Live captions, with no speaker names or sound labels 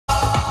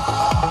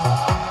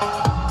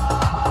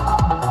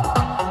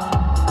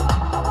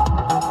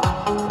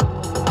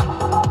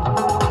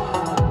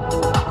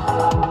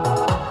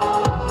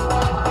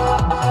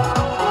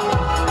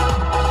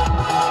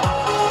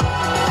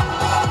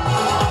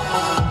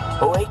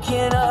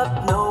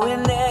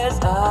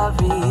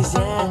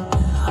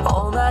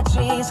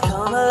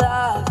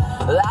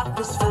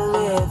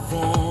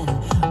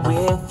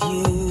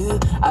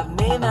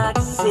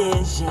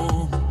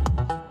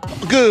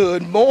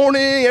Good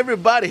morning,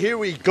 everybody. Here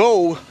we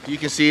go. You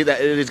can see that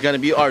it is going to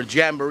be our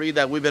Jamboree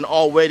that we've been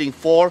all waiting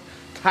for.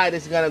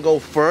 Titus is going to go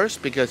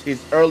first because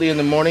he's early in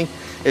the morning.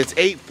 It's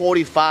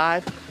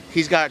 8:45.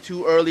 He's got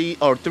two early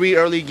or three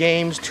early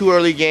games,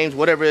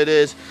 whatever it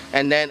is.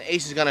 And then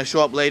Ace is going to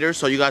show up later,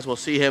 so you guys will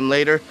see him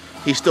later.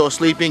 He's still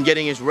sleeping,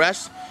 getting his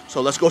rest.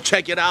 So let's go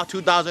check it out.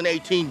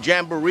 2018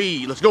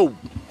 Jamboree. Let's go.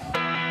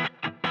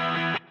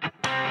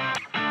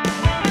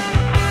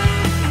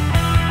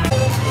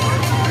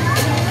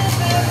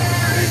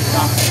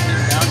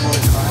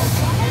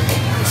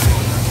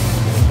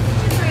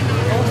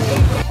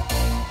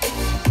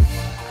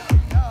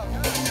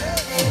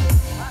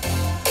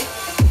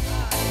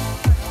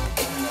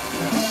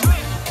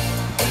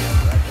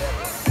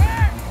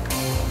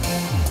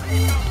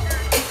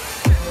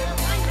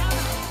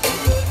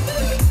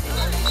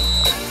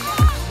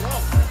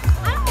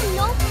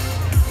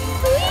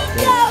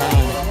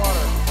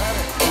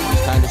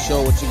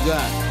 Show what you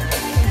got.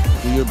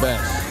 Do your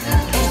best.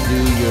 Do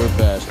your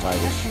best,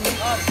 Titus.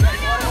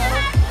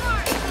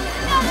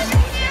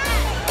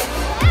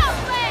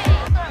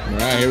 All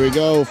right, here we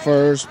go.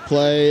 First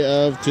play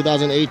of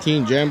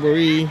 2018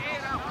 Jamboree.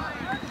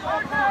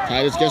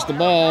 Titus gets the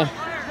ball.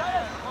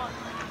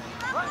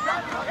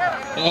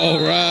 All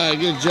right,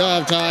 good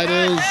job,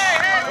 Titus.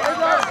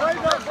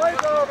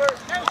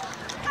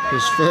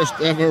 His first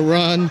ever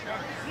run.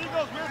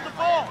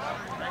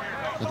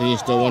 I think he's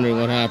still wondering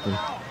what happened.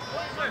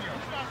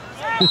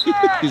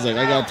 He's like,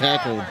 I got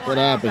tackled. What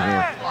happened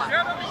here?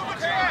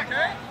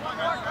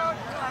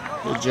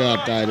 Good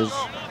job, Titus.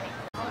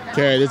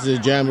 Okay, this is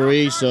a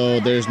Jamboree, so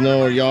there's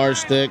no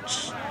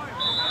yardsticks.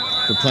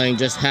 We're playing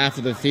just half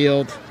of the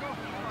field.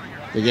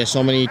 They get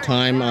so many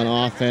time on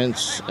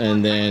offense,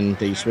 and then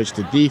they switch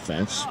to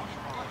defense.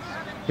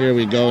 Here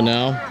we go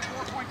now.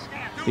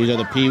 These are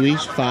the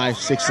peewees, 5,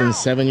 6, and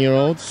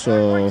 7-year-olds.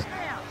 So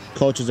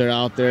coaches are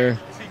out there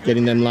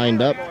getting them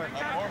lined up.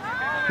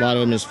 A lot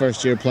of them is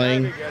first year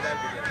playing.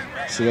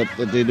 See what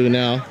they do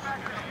now.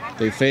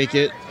 They fake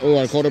it. Oh,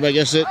 our quarterback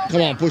gets it.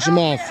 Come on, push him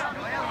off.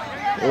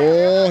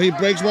 Oh, he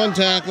breaks one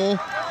tackle.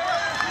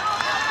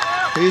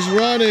 He's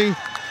running.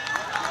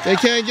 They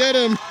can't get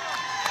him.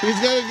 He's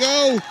got to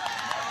go.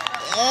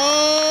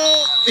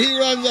 Oh, he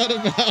runs out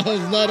of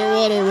bounds. What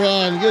a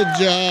run. Good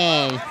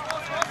job.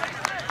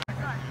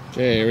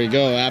 Okay, here we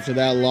go. After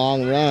that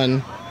long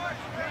run,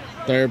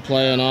 third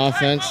play on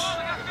offense.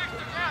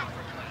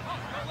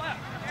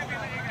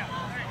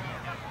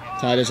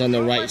 Titus on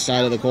the right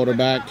side of the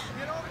quarterback.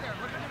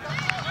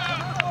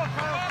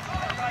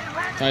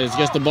 Titus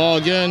gets the ball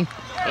again.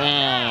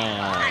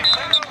 Oh.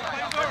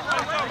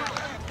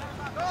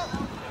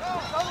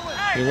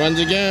 He runs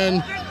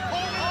again.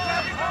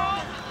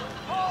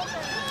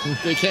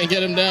 They can't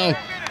get him down.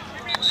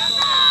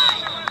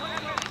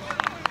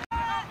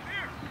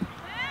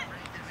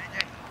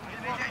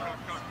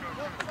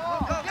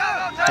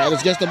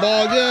 Titus gets the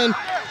ball again.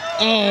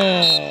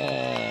 Oh.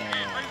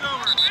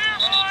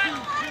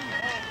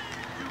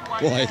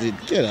 Boy,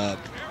 get up.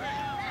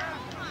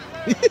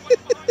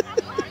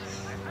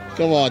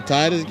 Come on,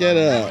 Titus, get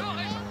up.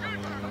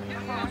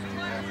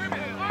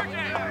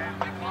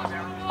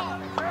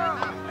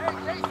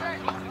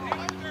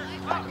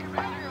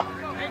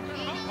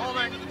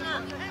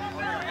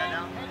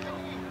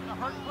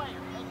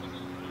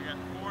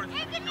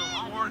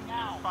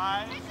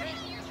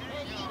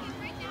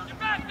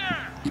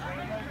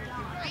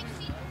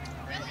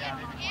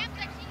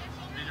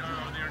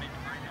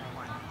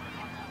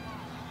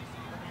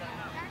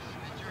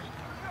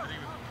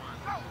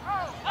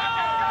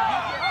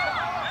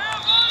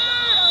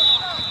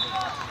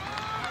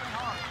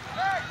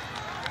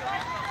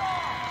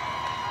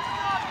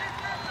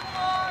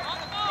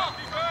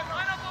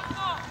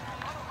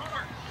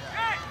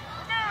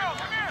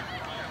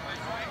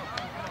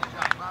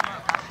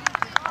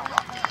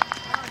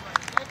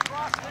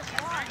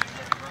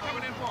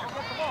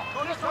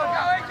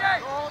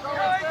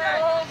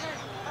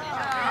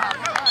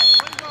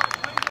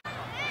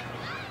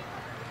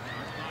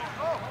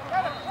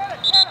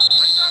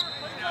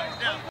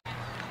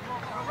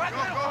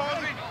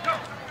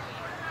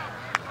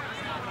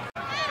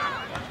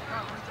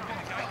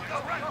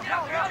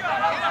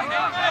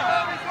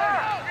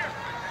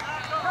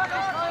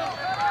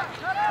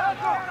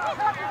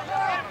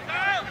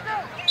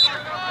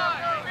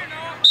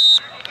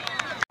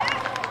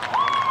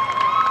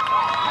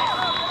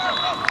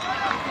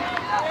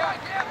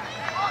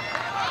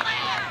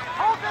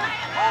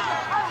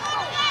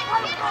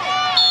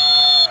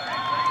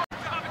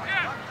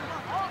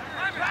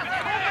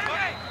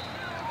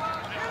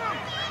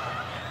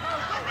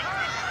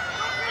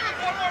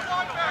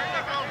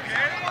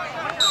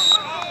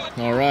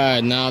 All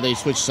right, now they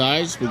switch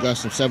sides. We got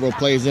several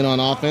plays in on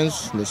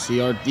offense. Let's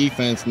see our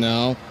defense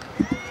now.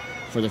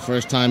 For the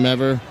first time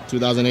ever,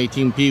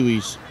 2018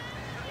 Pee-wees.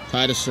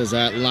 Titus is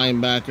at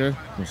linebacker.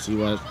 Let's see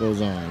what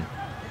goes on.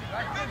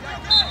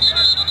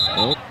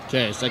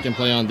 Okay, second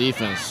play on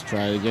defense.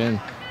 Try it again.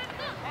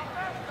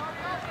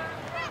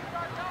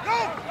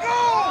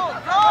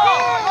 Go!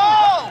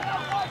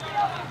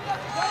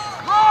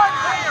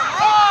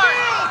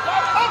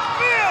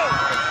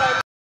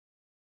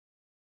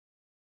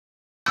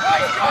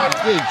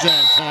 Good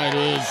job,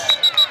 Titus.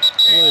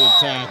 Way to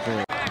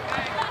tackle.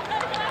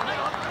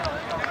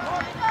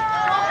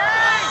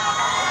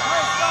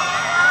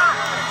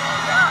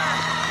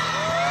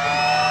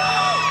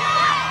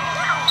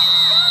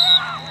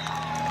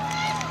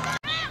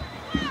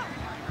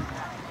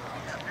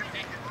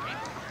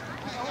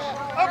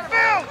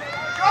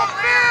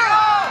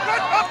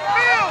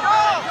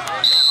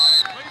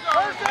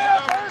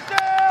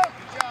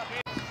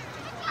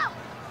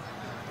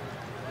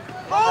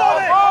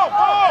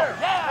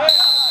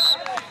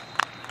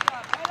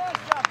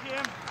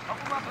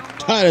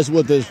 Titus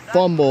with his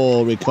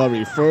fumble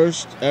recovery.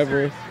 First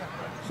ever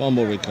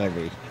fumble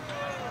recovery.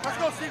 Let's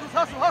go, Seagulls.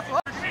 Hustle, hustle,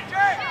 hustle.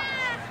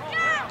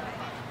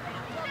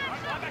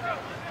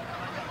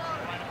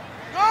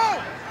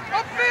 Go!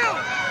 Upfield!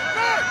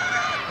 Good!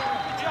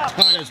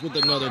 Titus with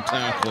another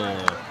tackle.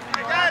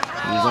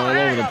 He's all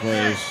over the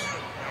place.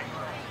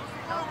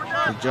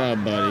 Good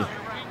job, buddy.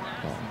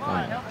 Oh, come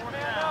on.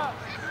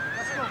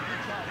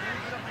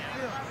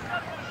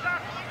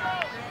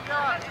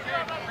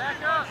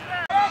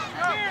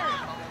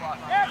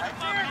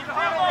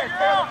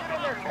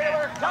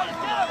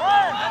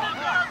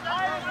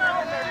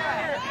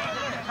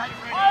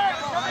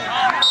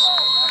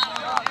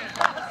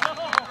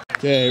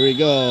 Okay, here we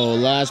go.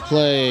 Last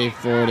play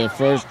for the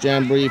first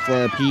Jamboree for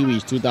our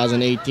Pee-wees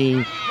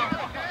 2018.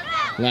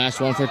 Last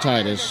one for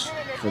Titus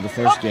for the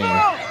first game.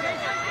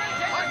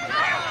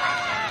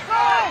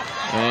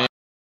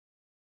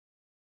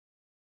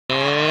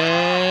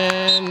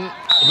 And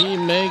he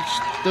makes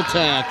the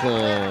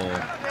tackle.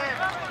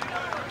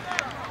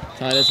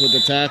 Titus with the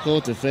tackle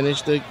to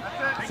finish the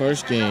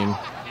first game.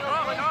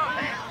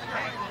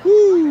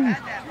 Woo!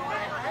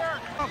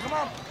 Come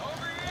on.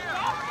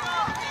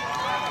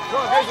 Go,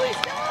 Grizzlies.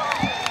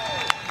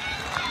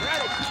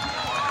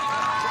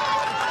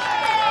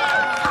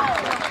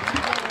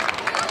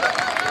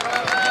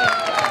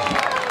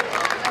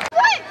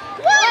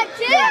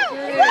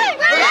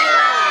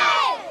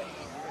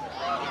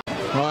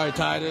 All right,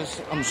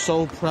 Titus, I'm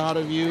so proud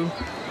of you.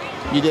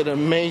 You did an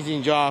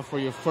amazing job for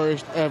your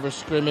first ever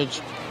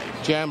scrimmage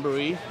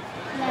Jamboree.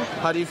 Yeah.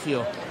 How do you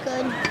feel?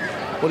 Good.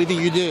 What do you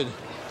think you did?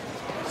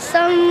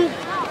 Some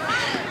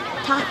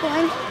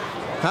tackling.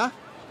 Huh?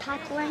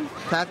 Tackling.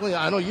 Tackling?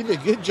 I know you did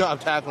a good job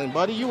tackling,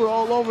 buddy. You were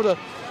all over the...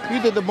 You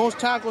did the most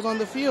tackles on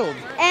the field.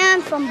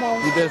 And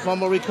fumbles. You did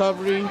fumble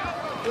recovery,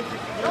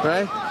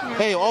 right? Yeah.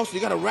 Hey, also, you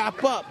got to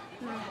wrap up.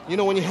 Yeah. You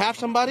know, when you have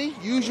somebody,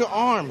 use your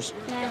arms.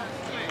 Yeah.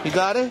 You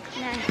got it?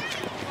 Yeah.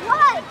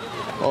 What?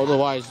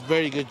 Otherwise,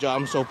 very good job.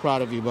 I'm so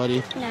proud of you,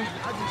 buddy. Yeah.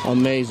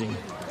 Amazing.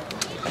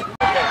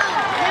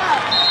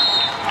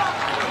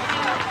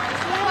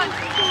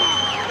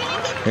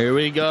 Here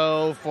we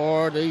go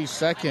for the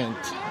second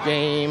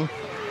game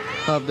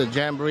of the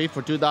Jamboree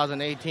for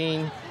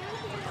 2018.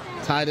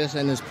 Titus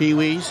and his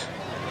Pee-wees.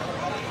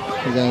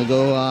 We're gonna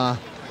go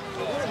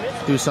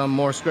do some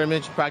more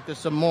scrimmage, practice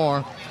some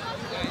more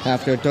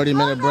after a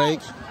 30-minute break.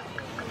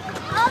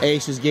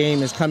 Ace's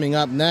game is coming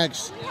up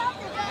next.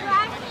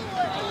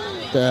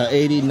 The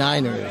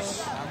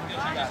 89ers.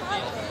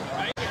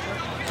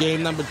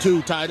 Game number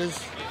 2,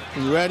 Titus.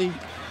 You ready?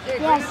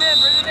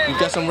 Yes. You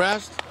got some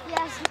rest?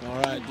 Yes.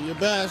 All right, do your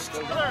best.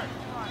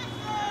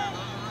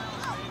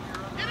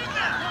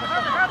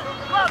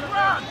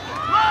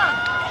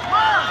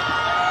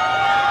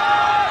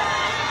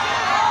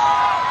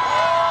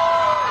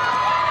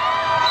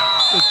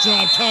 Good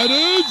job,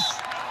 Titus.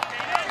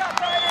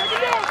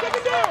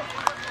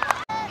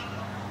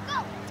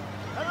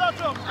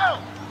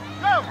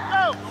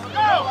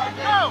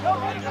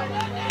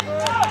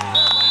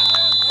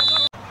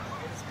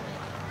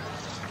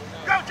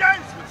 Go,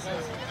 James!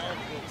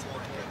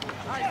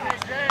 Go,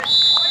 James!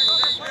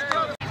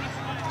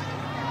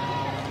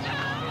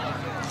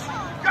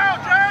 Go,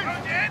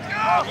 James!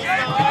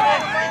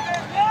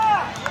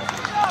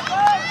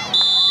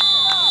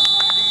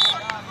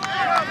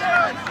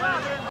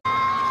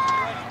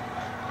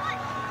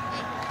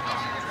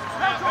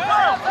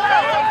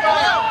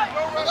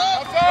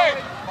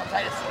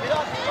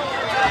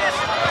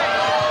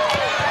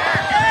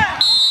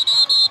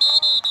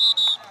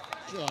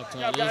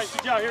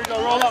 Good job, here we go,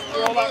 roll up,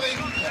 roll up.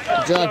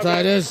 Good job,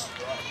 Titus.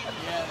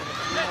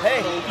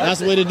 Hey. That's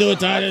the way to do it,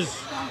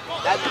 Titus.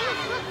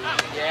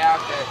 Yeah,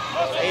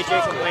 okay.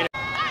 AJ complaining.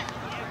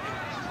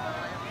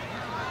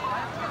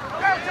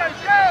 Go, James,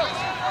 go!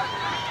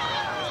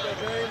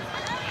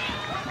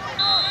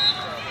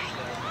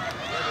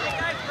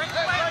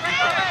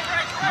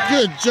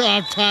 Good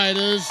job,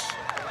 Titus.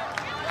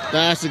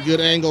 That's a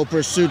good angle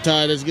pursuit,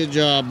 Titus. Good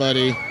job,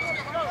 buddy.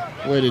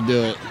 Way to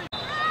do it.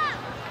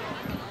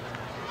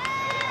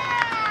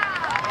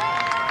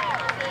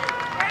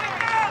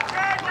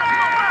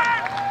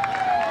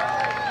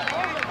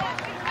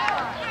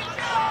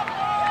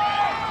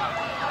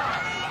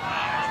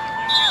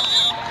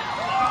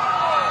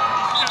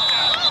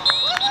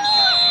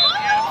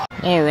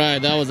 All right,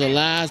 that was the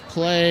last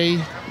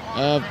play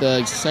of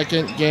the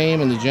second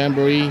game in the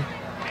Jamboree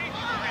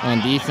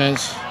on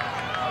defense.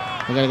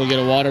 We're gonna go get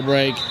a water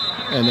break,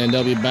 and then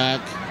they'll be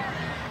back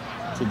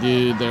to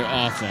do their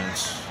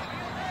offense.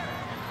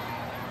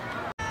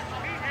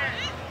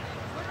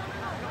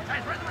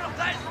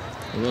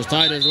 Here goes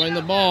Titus running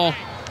the ball.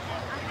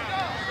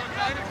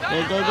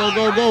 Go, go, go,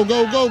 go, go,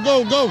 go, go,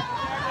 go, go.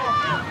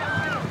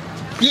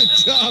 Good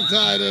job,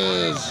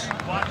 Titus.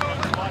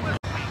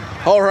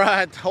 All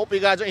right, hope you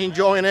guys are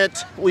enjoying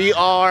it. We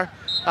are.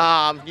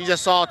 You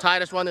just saw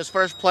Titus run his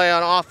first play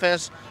on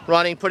offense,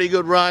 running pretty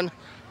good run.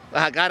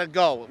 I gotta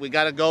go. We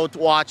gotta go to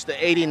watch the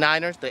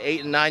 89ers, the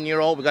 8 and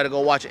 9-year-old. We gotta go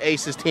watch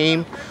Ace's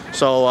team.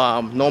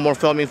 So no more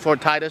filming for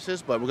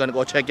Titus's, but we're gonna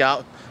go check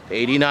out the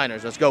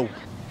 89ers. Let's go.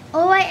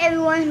 Alright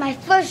everyone, my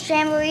first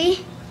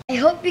Jamboree. I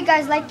hope you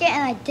guys liked it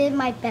and I did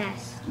my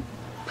best.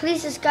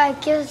 Please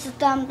subscribe, give us a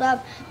thumbs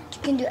up.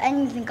 You can do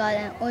anything, God,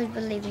 and always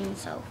believe in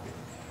yourself.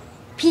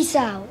 Peace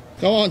out.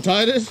 Come on,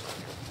 Titus.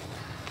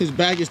 His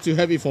bag is too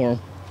heavy for him.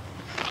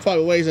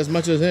 Probably weighs as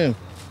much as him.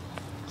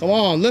 Come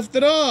on, lift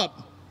it up.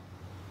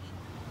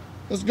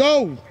 Let's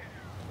go.